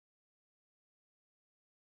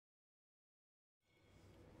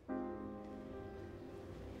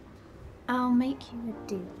I'll make you a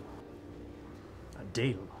deal. A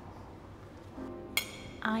deal?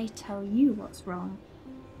 I tell you what's wrong.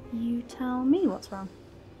 You tell me what's wrong.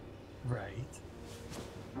 Right.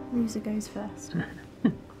 Loser goes first.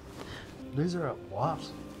 Loser at what?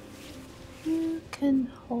 You can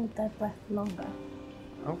hold their breath longer.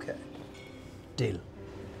 Okay. Deal.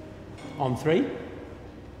 On 3?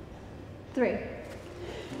 3.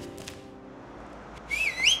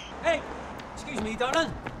 Hey! Excuse me,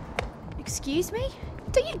 darling. Excuse me?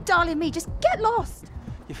 Don't you darling me, just get lost.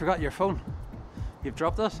 You forgot your phone. You've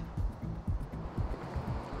dropped it?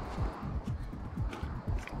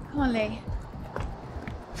 Come on, Lee.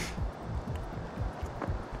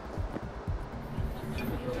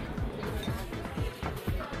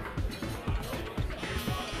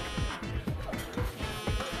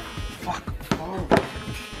 Fuck. Oh.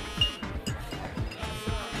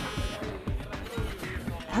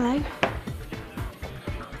 Hello?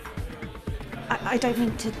 I don't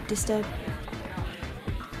mean to disturb.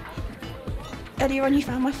 Earlier on you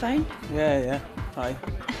found my phone? Yeah. Hi.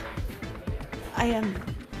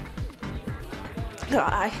 Look,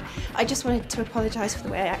 I just wanted to apologise for the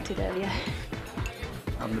way I acted earlier.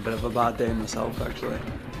 Having a bit of a bad day myself, actually.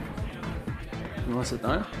 You want to sit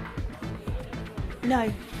down?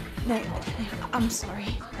 No, I'm sorry.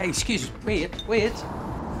 Hey, excuse me. Wait.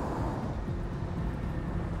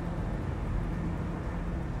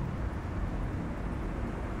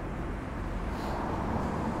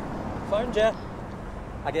 Found you.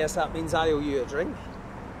 I guess that means I owe you a drink.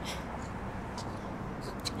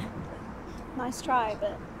 Nice try,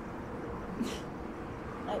 but...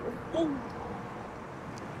 no.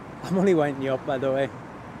 I'm only winding you up, by the way.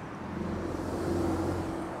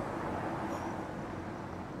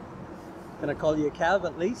 Can I call you a cab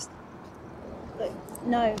at least? Look,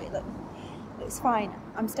 no, look, it's fine.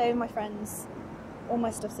 I'm staying with my friends. All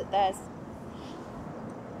my stuff's at theirs.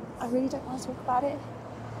 I really don't want to talk about it.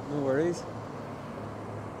 No worries.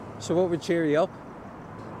 So what would cheer you up?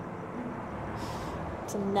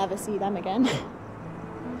 To never see them again.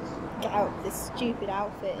 Get out of this stupid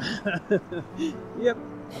outfit. Yep,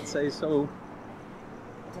 I'd say so.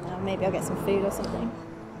 I don't know, maybe I'll get some food or something.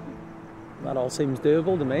 That all seems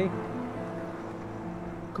doable to me.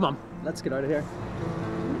 Come on, let's get out of here.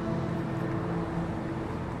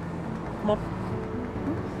 Come on.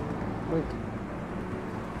 Quick.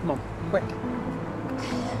 Come on, quick.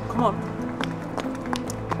 Come on.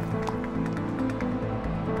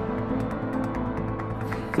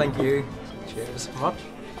 Thank you. Cheers. What?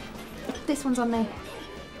 This one's on me.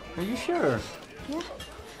 Are you sure? Yeah.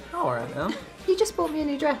 Oh, all right then. You just bought me a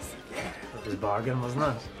new dress. It was a bargain, wasn't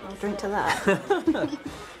it? I'll drink to that.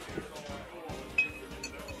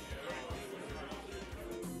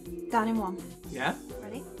 Down in 1. Yeah?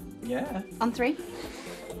 Ready? Yeah. On 3.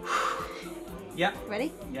 Yeah.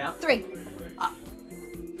 Ready? Yeah. 3.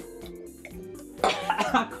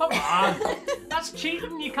 Come on! That's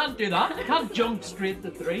cheating. You can't do that. You can't jump straight to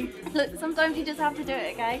 3. Look, sometimes you just have to do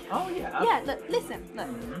it, okay? Oh, yeah. Yeah, look, listen, look.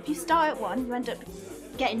 If you start at 1, you end up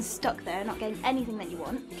getting stuck there, not getting anything that you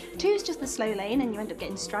want. 2 is just the slow lane and you end up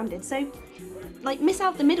getting stranded. So, like, miss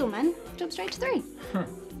out the middleman, jump straight to 3.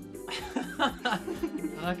 That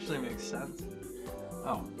actually makes sense.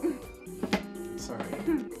 Oh. Sorry.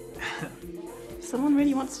 Someone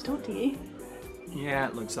really wants to talk to you. Yeah,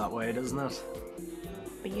 it looks that way, doesn't it?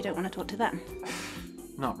 But you don't want to talk to them.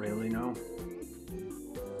 Not really, no.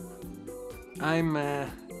 I'm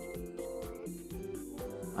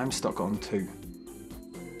stuck on 2.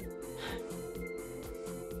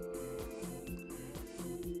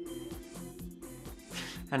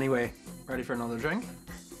 Anyway, ready for another drink?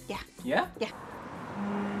 Yeah. Yeah? Yeah.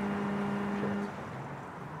 Sure.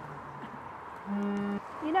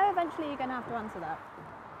 You know eventually you're going to have to answer that.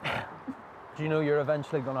 Do you know you're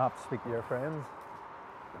eventually going to have to speak to your friends?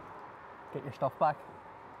 Get your stuff back?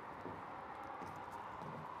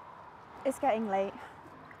 It's getting late.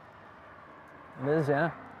 It is,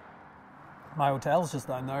 yeah. My hotel's just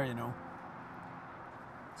down there, you know.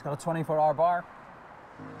 It's got a 24-hour bar.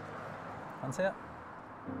 Fancy it?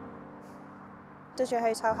 Does your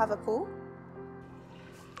hotel have a pool?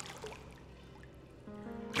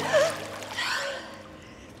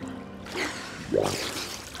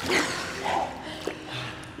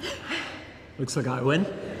 Looks like I win.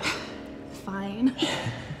 Fine.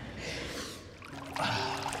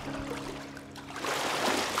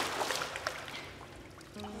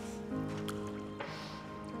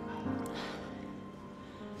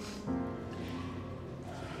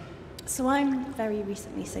 So I'm very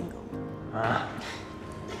recently single.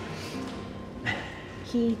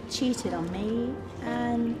 He cheated on me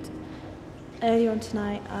and Earlier on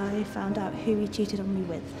tonight, I found out who he cheated on me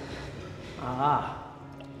with. Ah,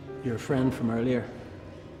 your friend from earlier.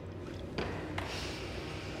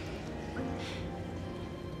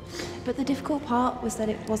 But the difficult part was that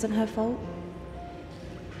it wasn't her fault.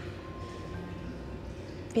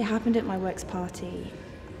 It happened at my work's party.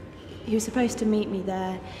 He was supposed to meet me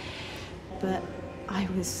there, but I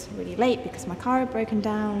was really late because my car had broken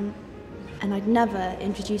down, and I'd never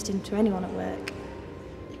introduced him to anyone at work.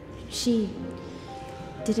 She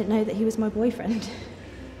didn't know that he was my boyfriend,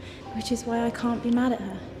 which is why I can't be mad at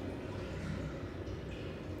her.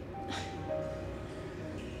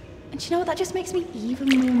 And you know what, that just makes me even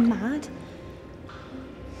more mad.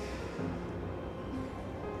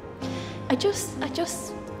 I just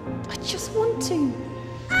want to.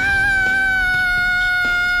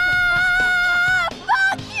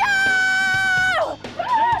 Fuck you!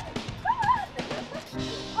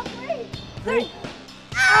 I'm free. Three.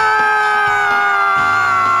 Oh,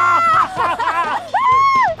 God.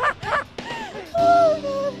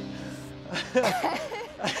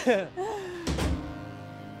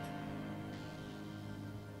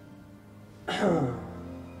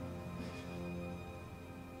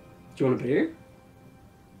 Do you want a beer?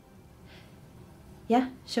 Yeah,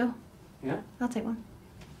 sure. Yeah. I'll take one.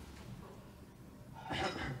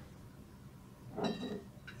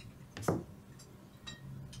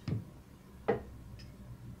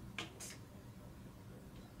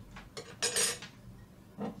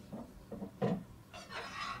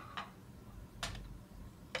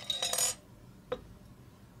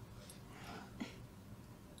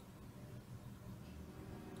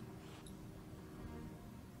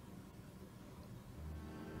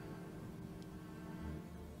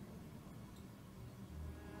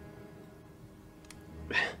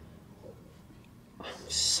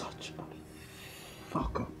 Such a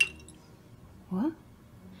fuck up. What?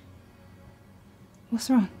 What's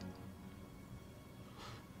wrong?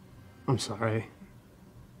 I'm sorry.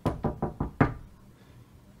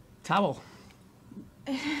 Towel.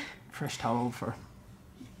 Fresh towel for...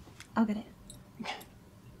 I'll get it.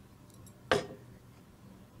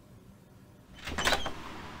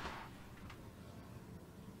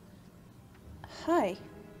 Hi.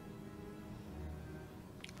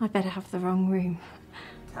 I better have the wrong room.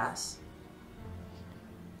 Cass.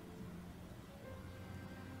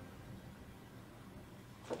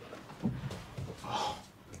 Oh.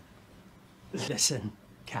 Listen,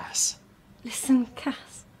 Cass. Listen,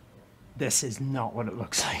 Cass. This is not what it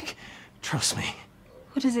looks like. Trust me.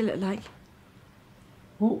 What does it look like?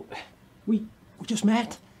 Well, we just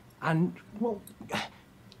met, and, well,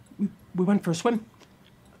 we went for a swim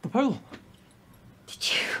at the pool.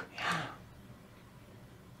 Did you? Yeah.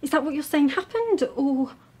 Is that what you're saying happened,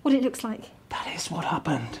 or what it looks like? That is what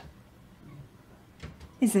happened.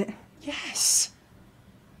 Is it? Yes.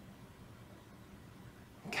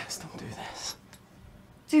 Cass, don't do this.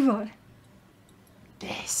 Do what?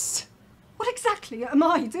 This. What exactly am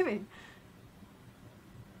I doing?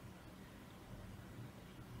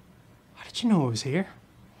 How did you know I was here?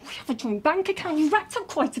 We have a joint bank account. You racked up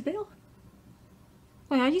quite a bill.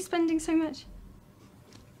 Why are you spending so much?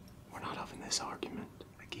 We're not having this argument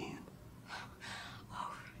again.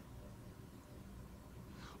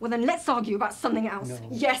 Well, then let's argue about something else. No,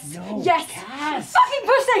 yes. no, Yes. Cass. Fucking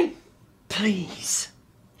pussy! Please.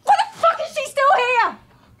 Why the fuck is she still here?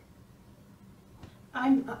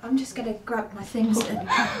 I'm just gonna grab my things and...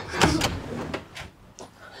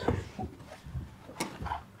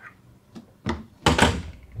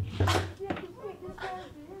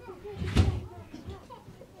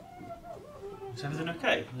 Is everything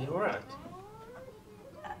okay? Are you alright?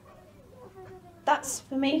 That's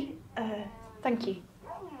for me. Thank you.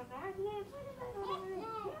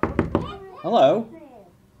 Hello?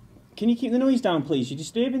 Can you keep the noise down, please? You're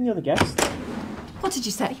disturbing the other guests. What did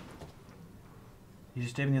you say? You're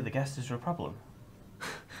disturbing the other guests. Is there a problem?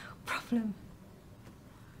 Problem?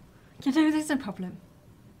 You know, there's no problem.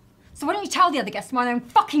 So why don't you tell the other guests to mind their own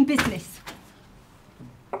fucking business?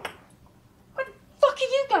 Where the fuck are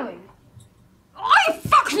you going? Oh, you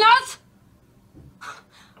fuck nut!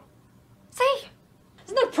 See?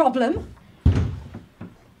 There's no problem.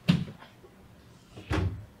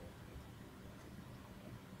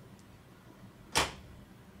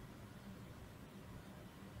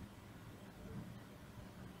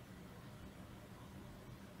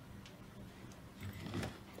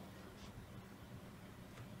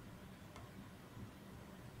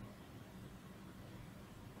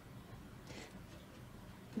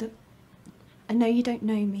 I know you don't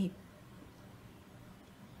know me.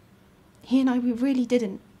 He and I, we really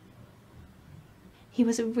didn't. He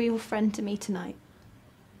was a real friend to me tonight.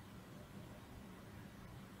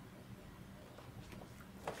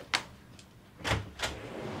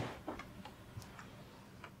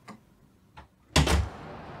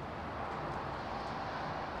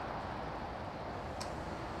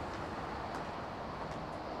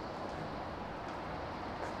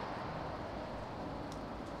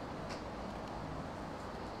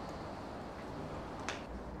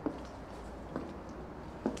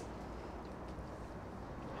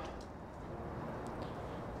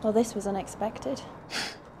 Well, this was unexpected.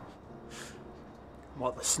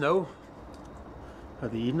 What, the snow? Or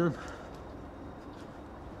the evening?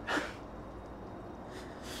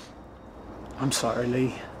 I'm sorry,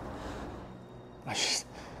 Lee. I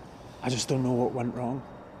just don't know what went wrong.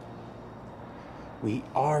 We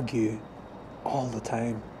argue all the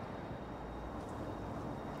time.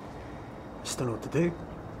 Just don't know what to do.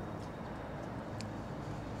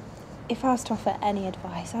 If I was to offer any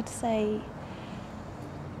advice, I'd say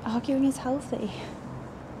arguing is healthy.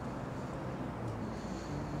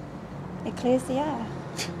 It clears the air.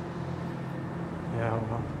 Yeah,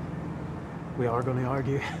 well, we are going to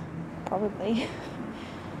argue. Probably.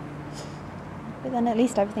 But then at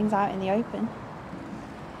least everything's out in the open.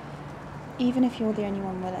 Even if you're the only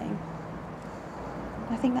one willing.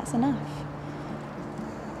 I think that's enough.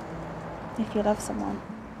 If you love someone.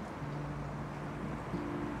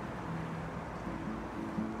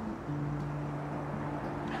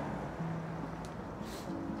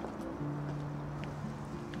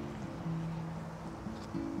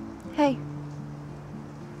 Hey,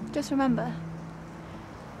 just remember,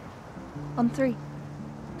 on 3.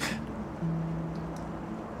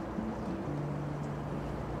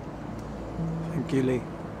 Thank you, Lee.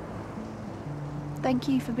 Thank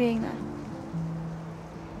you for being there.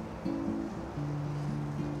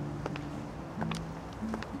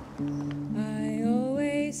 I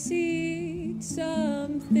always seek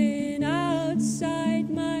something outside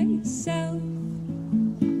myself.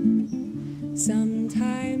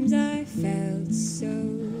 Sometimes I felt so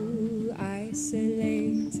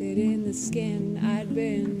isolated in the skin I'd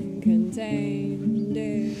been contained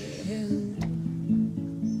in.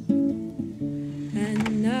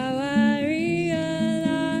 And now I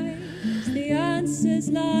realize the answers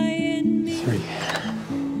lie in me. 3.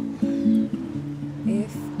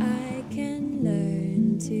 If I can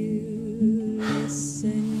learn to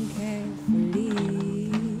listen carefully.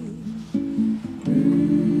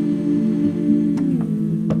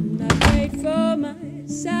 I prayed for my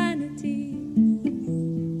sanity.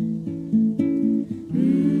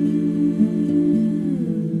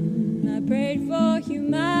 I prayed for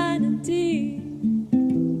humanity.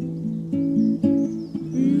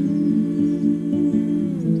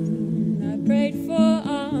 I prayed for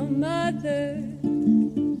our mother.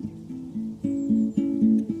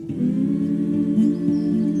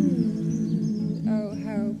 Oh,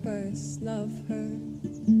 help us love her.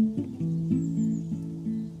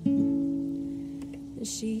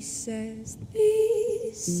 She says,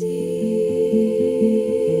 these seeds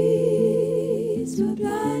were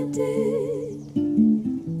planted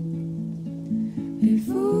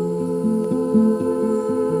before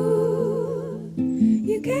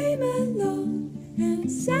you came along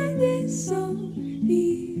and sang this song.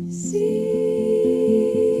 These seeds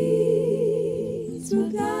were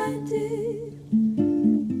planted